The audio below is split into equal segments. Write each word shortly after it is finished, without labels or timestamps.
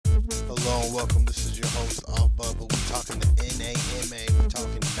Hello and welcome. This is your host, Off Bubba. We're talking the NAMA. We're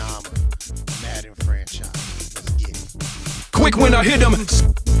talking NAMA, Madden franchise. Let's get it. Quick when I hit 'em.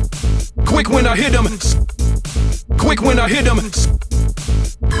 Quick when I hit 'em. Quick when I hit 'em.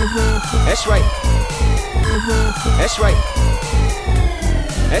 That's right. That's right.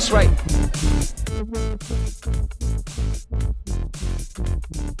 That's right.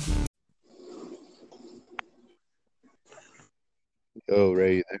 Yo,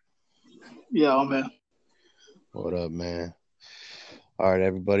 Ray, you there? Yeah, I'm here. What up, man? All right,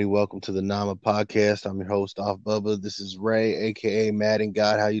 everybody. Welcome to the NAMA podcast. I'm your host, Off Bubba. This is Ray, aka Madden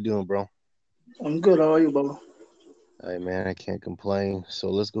God. How you doing, bro? I'm good. How are you, Bubba? Hey, man, I can't complain. So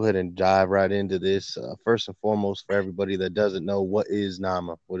let's go ahead and dive right into this. First and foremost, for everybody that doesn't know, what is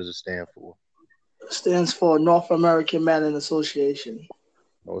NAMA? What does it stand for? It stands for North American Madden Association.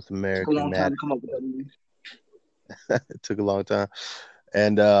 North Took a American long time Madden. to come up with that name. It took a long time.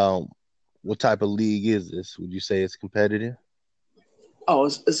 And what type of league is this? Would you say it's competitive? Oh,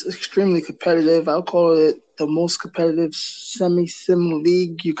 it's extremely competitive. I'll call it the most competitive semi-sim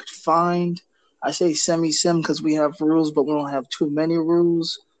league you could find. I say semi-sim because we have rules, but we don't have too many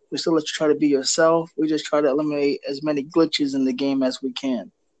rules. We still let you try to be yourself. We just try to eliminate as many glitches in the game as we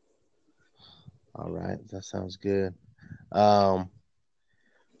can. All right, that sounds good.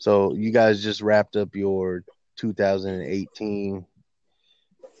 So you guys just wrapped up your 2018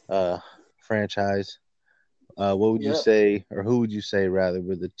 franchise. What would you Yep. say, or who would you say rather,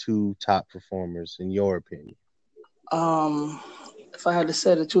 were the two top performers in your opinion? If I had to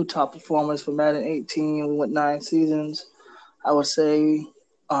say the two top performers for Madden 18, we went 9 seasons. I would say it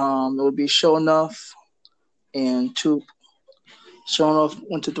would be Sho'nuff and Toop. Sho'nuff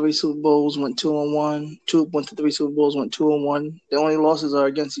went to 3 Super Bowls, went 2-1. Toop went to 3 Super Bowls, went 2-1. The only losses are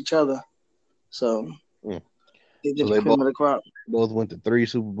against each other, so Mm. they So did they the cream of the crop. both went to 3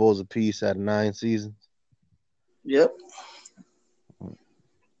 Super Bowls apiece out of 9 seasons. Yep.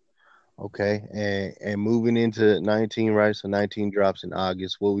 Okay, and moving into 19, right? So 19 drops in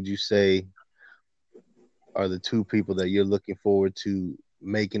August. What would you say are the two people that you're looking forward to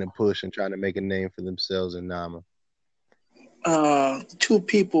making a push and trying to make a name for themselves in NAMA? Two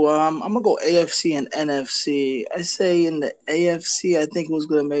people. I'm gonna go AFC and NFC. I say in the AFC, I think who's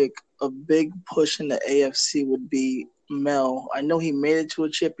gonna make a big push in the AFC would be Mel. I know he made it to a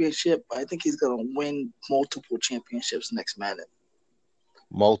championship, but I think he's gonna win multiple championships next Madden.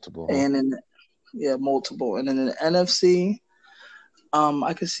 Multiple, huh? And multiple. And then in the NFC,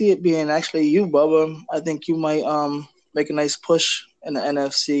 I could see it being actually you, Bubba. I think you might make a nice push in the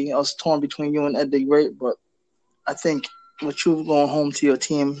NFC. I was torn between you and Ed the Great, but I think with you going home to your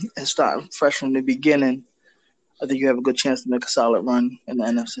team and starting fresh from the beginning, I think you have a good chance to make a solid run in the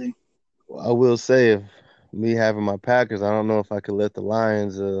NFC. Well, I will say, if me having my Packers, I don't know if I could let the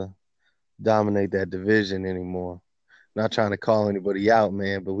Lions dominate that division anymore. Not trying to call anybody out,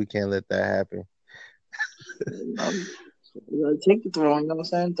 man, but we can't let that happen. You gotta take the throne, you know what I'm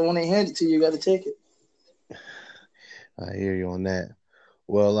saying? Throne ain't handed to you, you gotta take it. I hear you on that.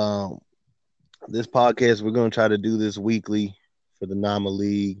 Well, this podcast, we're going to try to do this weekly for the NAMA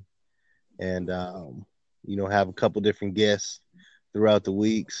League and, have a couple different guests throughout the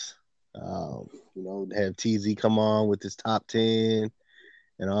weeks. Have TZ come on with his top 10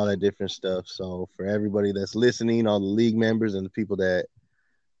 and all that different stuff. So for everybody that's listening, all the league members and the people that,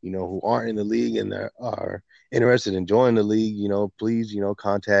 who aren't in the league and are interested in joining the league, please,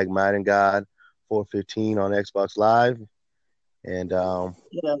 contact Madden God 415 on Xbox Live. And,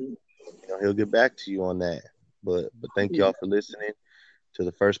 Yeah. he'll get back to you on that. But thank y'all for listening to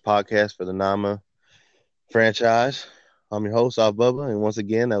the first podcast for the NAMA franchise. I'm your host, Off Bubba, and once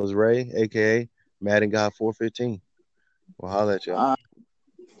again, that was Ray, aka Madden God 415. Well, holla at y'all.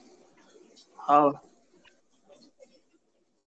 Holla.